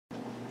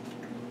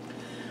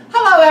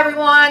Hello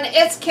everyone,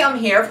 it's Kim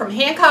here from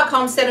Hancock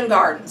Homestead and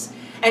Gardens,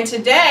 and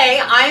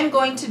today I am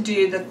going to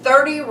do the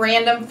 30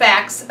 random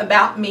facts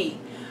about me.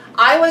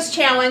 I was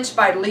challenged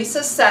by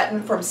Lisa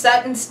Sutton from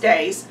Sutton's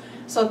Days,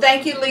 so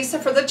thank you Lisa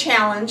for the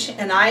challenge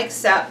and I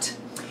accept.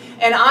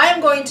 And I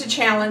am going to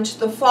challenge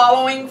the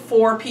following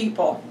 4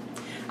 people.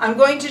 I'm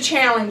going to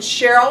challenge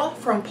Cheryl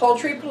from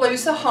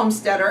Poultrypalooza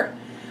Homesteader.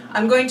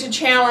 I'm going to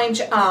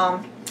challenge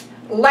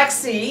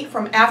Lexi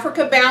from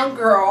Africa Bound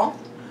Girl,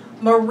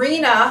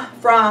 Marina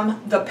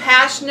from The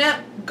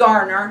Passionate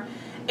Gardener,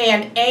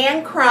 and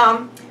Ann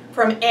Crum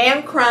from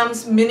Ann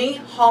Crum's Mini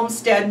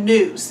Homestead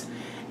News.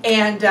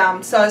 And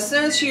so as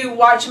soon as you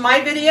watch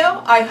my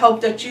video, I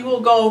hope that you will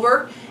go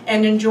over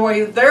and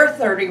enjoy their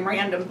 30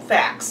 random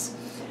facts.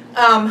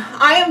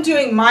 I am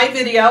doing my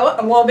video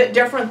a little bit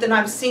different than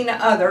I've seen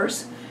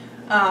others.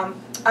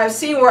 I've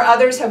seen where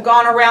others have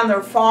gone around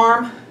their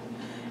farm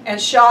and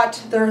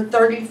shot their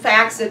 30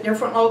 facts at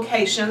different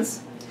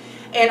locations.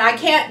 And I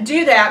can't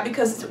do that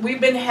because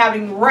we've been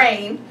having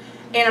rain,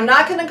 and I'm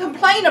not going to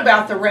complain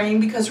about the rain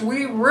because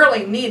we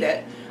really need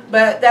it,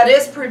 but that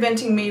is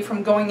preventing me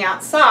from going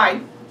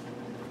outside.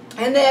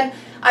 And then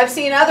I've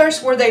seen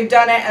others where they've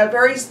done it at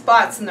various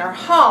spots in their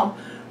home.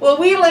 Well,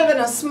 we live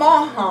in a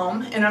small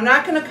home, and I'm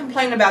not going to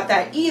complain about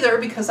that either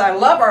because I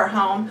love our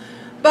home,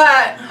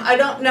 but I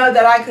don't know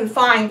that I could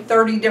find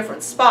 30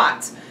 different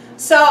spots.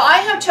 So I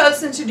have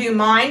chosen to do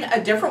mine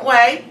a different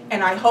way,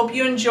 and I hope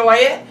you enjoy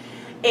it.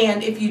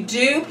 And if you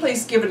do,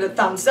 please give it a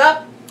thumbs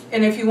up.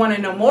 And if you want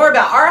to know more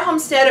about our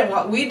homestead and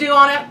what we do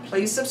on it,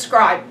 please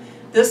subscribe.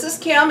 This is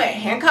Kim at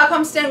Hancock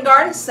Homestead and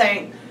Gardens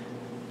saying,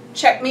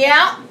 check me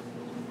out.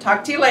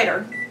 Talk to you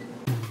later.